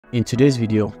In today's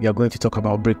video, we are going to talk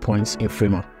about breakpoints in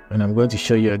Framer, and I'm going to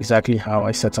show you exactly how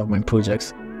I set up my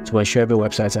projects to ensure every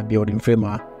website I build in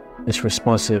Framer is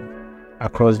responsive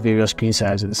across various screen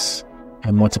sizes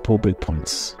and multiple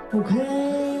breakpoints.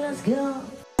 Okay, let's go.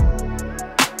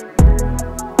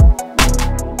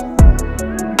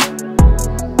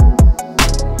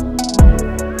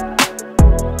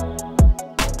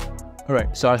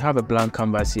 Alright, so I have a blank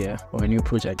canvas here or a new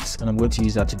project, and I'm going to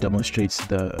use that to demonstrate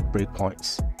the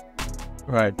breakpoints.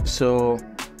 Right, so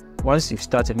once you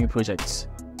start a new project,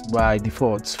 by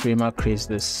default, Framer creates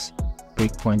this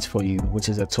breakpoint for you, which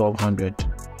is a 1200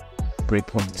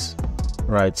 breakpoints,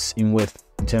 right, in width,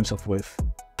 in terms of width.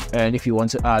 And if you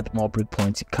want to add more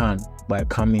breakpoints, you can by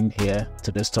coming here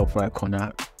to this top right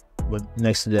corner with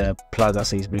next to the plus that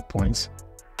says breakpoints.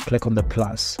 Click on the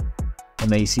plus, and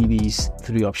then you see these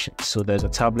three options. So there's a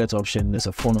tablet option, there's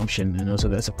a phone option, and also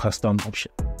there's a custom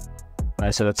option.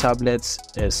 Right, so the tablet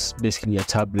is basically a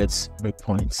tablet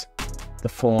breakpoint. The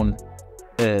phone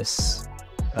is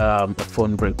a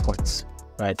phone breakpoint,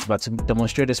 right? But to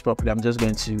demonstrate this properly, I'm just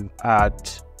going to add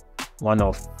one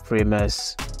of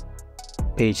Framer's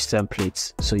page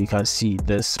templates so you can see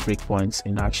this breakpoint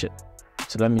in action.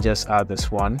 So let me just add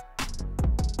this one.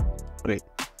 Great.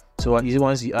 So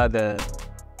once you add the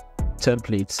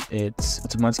templates, it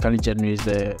automatically generates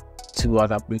the two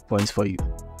other breakpoints for you,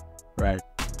 right?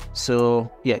 So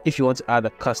yeah, if you want to add a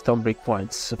custom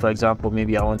breakpoint, so for example,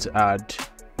 maybe I want to add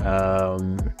a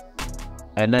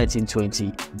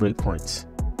 1920 breakpoint,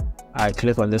 I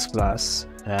click on this plus,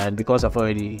 and because I've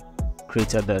already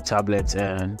created the tablet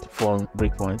and phone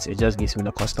breakpoints, it just gives me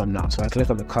the custom now. So I click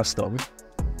on the custom,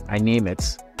 I name it,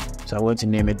 so I'm going to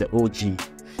name it the OG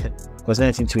because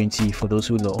 1920, for those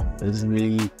who know, is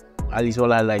really, at least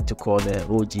what I like to call the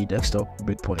OG desktop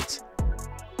breakpoint.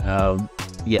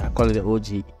 Yeah, I call it the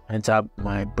OG. Enter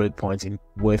my breakpoint in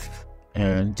width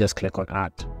and just click on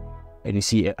add, and you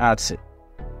see it adds it,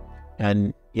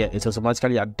 and yeah, it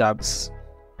automatically adapts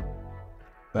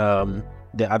the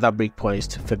other breakpoints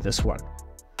to fit this one,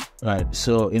 right?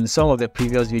 So in some of the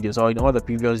previous videos, or in all the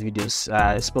previous videos,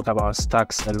 I spoke about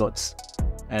stacks a lot,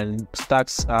 and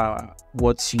stacks are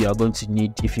what you are going to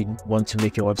need if you want to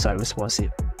make your website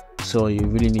responsive. So you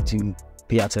really need to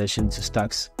pay attention to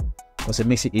stacks because it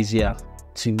makes it easier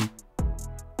to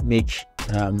make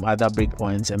other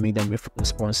breakpoints and make them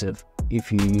responsive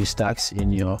if you use stacks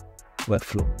in your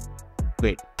workflow.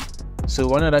 Great. So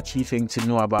one other key thing to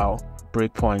know about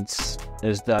breakpoints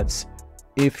is that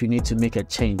if you need to make a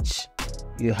change,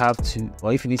 you have to,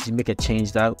 or if you need to make a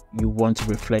change that you want to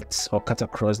reflect or cut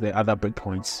across the other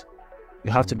breakpoints, you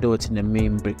have to do it in the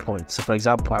main breakpoint. So for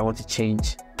example, I want to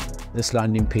change this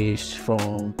landing page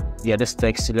from this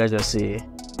text to, let's just say,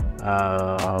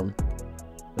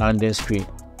 landing screen,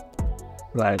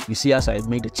 right? You see, as I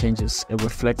make the changes, it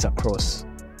reflects across,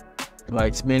 right?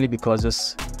 It's mainly because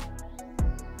this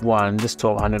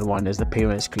 1200 one is the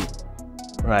parent screen,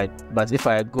 right? But if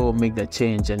I go make the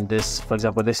change, and this, for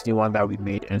example, this new one that we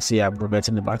made, and see I'm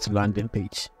reverting it back to landing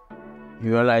page,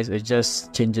 you realize it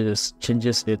just changes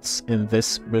it in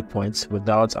this breakpoint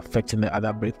without affecting the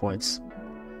other breakpoints.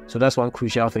 So that's one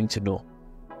crucial thing to know.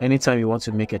 Anytime you want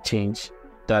to make a change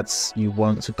that you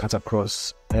want to cut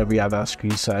across every other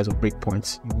screen size or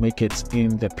breakpoint, you make it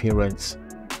in the parent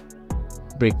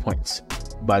breakpoint.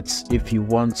 But if you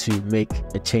want to make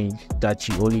a change that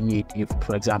you only need if,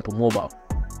 for example, mobile,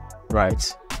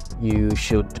 right, you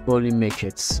should only make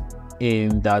it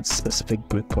in that specific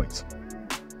breakpoint.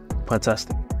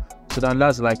 Fantastic. So then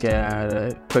that's like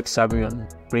a quick summary on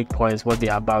breakpoints, what they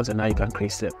are about, and how you can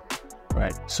create them,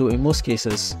 right? So in most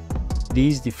cases,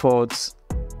 these default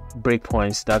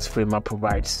breakpoints that Framer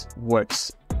provides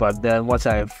works, but then what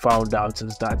I have found out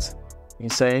is that in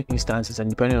certain instances, and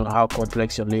depending on how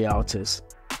complex your layout is,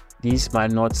 these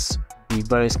might not be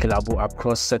very scalable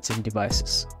across certain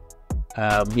devices.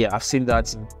 Yeah, I've seen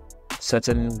that in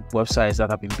certain websites that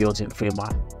have been built in Framer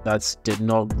that did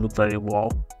not look very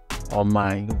well on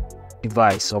my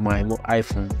device or my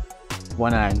iPhone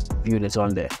when I viewed it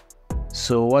on there.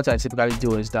 So what I typically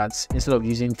do is that instead of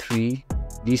using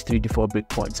these three default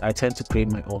breakpoints, I tend to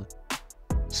create my own.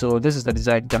 So this is the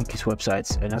Design Junkies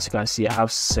website, and as you can see, I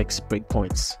have 6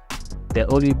 breakpoints. The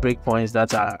only breakpoints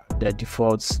that are the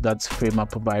defaults that Framer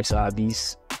provides are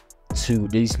these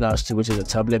last two, which is the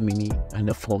tablet mini and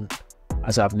the phone,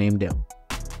 as I've named them.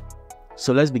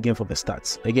 So let's begin from the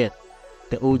start. Again,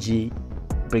 the OG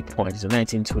breakpoint is the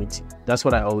 1920. That's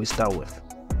what I always start with.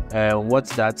 What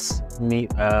that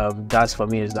does for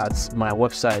me is that my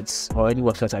websites, or any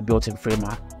website I built in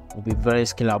Framer, will be very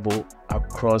scalable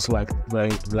across like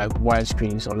wide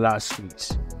screens or large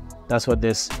screens. That's what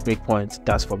this breakpoint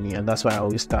does for me, and that's why I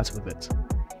always start with it,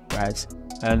 right?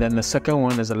 And then the second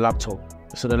one is a laptop.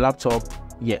 So the laptop,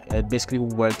 yeah, it basically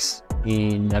works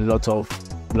in a lot of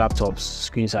laptops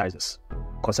screen sizes,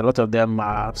 because a lot of them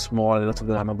are small, a lot of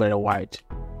them are not very wide,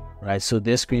 right? So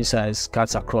this screen size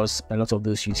cuts across a lot of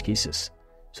those use cases.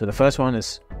 So the first one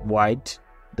is wide.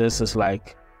 This is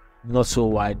like not so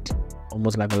wide,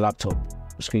 almost like a laptop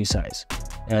screen size.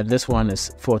 And this one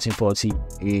is 1440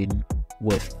 in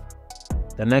width.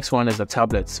 The next one is the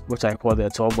tablets, which I call the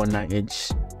 12.9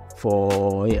 inch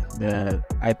for the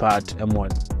iPad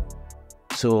M1.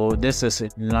 So this is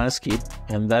in landscape,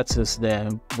 and that is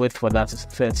the width for that is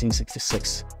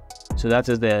 1366. So that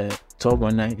is the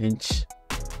 12.9 inch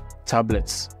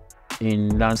tablets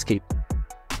in landscape,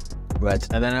 right?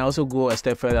 And then I also go a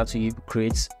step further to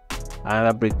create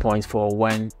another breakpoint for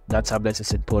when that tablet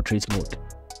is in portrait mode,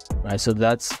 right? So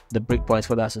that's the breakpoint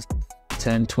for that is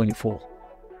 1024,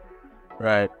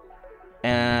 right?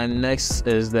 And next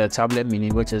is the tablet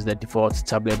mini, which is the default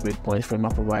tablet breakpoint Framer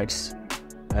provides.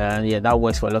 And yeah, that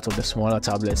works for a lot of the smaller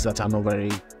tablets that are not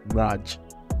very large.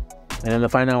 And then the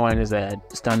final one is a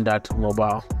standard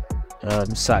mobile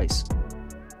size.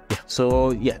 Yeah,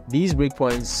 so yeah, these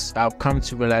breakpoints I've come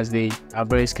to realize they are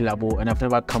very scalable, and I've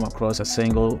never come across a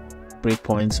single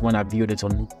breakpoint when I build it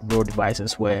on raw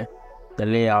devices where the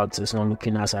layout is not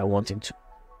looking as I want it to,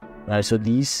 right? So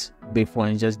these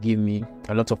breakpoints just give me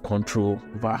a lot of control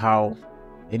over how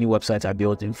any website I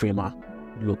build in Framer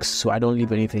looks. So I don't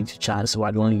leave anything to chance, so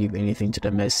I don't leave anything to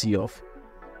the mercy of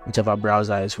whichever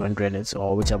browser is rendering it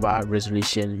or whichever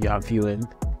resolution you are viewing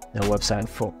the website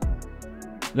for.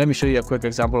 Let me show you a quick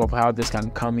example of how this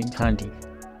can come in handy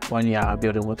when you are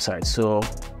building websites. So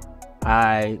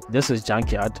this is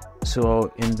Junkyard.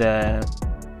 So in the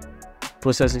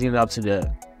process leading up to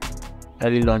the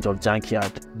early launch of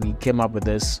Junkyard, we came up with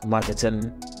this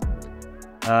marketing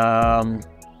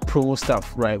promo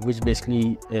stuff, right, which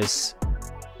basically is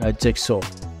a jigsaw.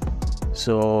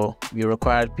 So we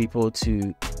required people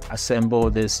to assemble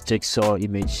this jigsaw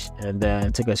image and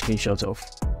then take a screenshot of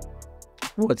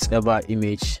whatever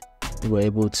image we were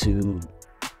able to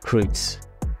create,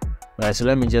 right? So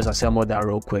let me just assemble that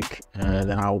real quick, and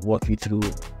then I'll walk you through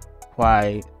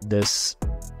why this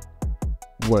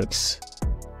works.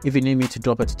 If you need me to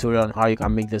drop a tutorial on how you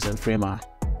can make this in Framer,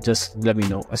 just let me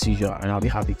know as usual, and I'll be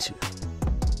happy to.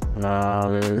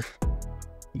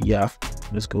 Yeah,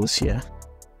 this goes here.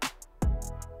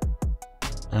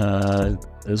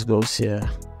 This goes here.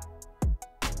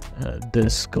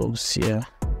 This goes here.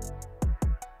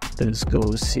 This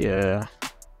goes here.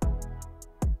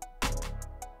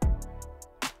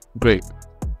 Great.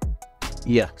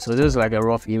 Yeah, so this is like a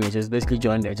rough image. It's basically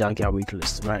joining the Junkyard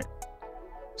waitlist, right?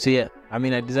 So yeah, I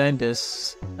mean, I designed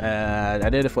this. I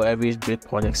did it for every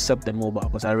breakpoint except the mobile,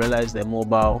 because I realized the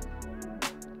mobile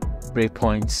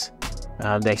breakpoints,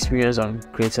 the experience on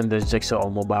creating this jigsaw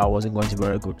on mobile wasn't going to be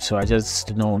very good. So I just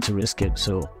did not want to risk it.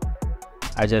 So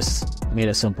I just made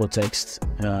a simple text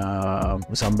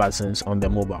with some buttons on the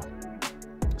mobile.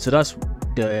 So that's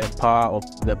the power of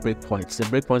the breakpoints. The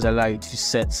breakpoints allow you to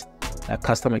set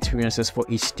custom experiences for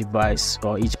each device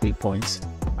or each breakpoint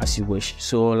as you wish.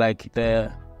 So like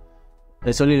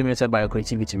it's only limited by your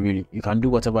creativity, really. You can do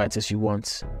whatever it is you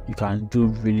want. You can do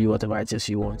really whatever it is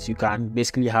you want. You can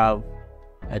basically have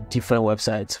a different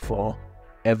website for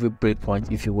every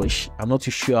breakpoint if you wish. I'm not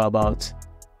too sure about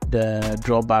the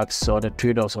drawbacks or the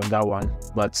trade-offs on that one,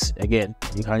 but again,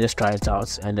 you can just try it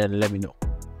out and then let me know.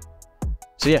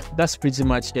 So yeah, that's pretty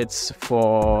much it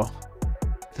for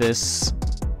this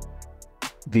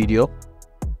video.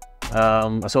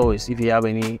 As always, if you have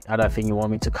any other thing you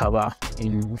want me to cover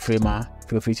in Framer,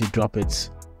 feel free to drop it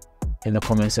in the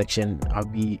comment section.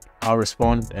 I'll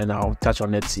respond and I'll touch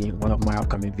on it in one of my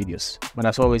upcoming videos. But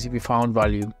as always, if you found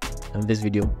value in this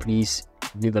video, please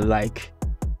leave a like,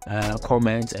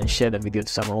 comment, and share the video to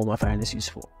someone who might find this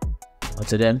useful.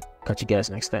 Until then, catch you guys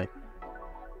next time.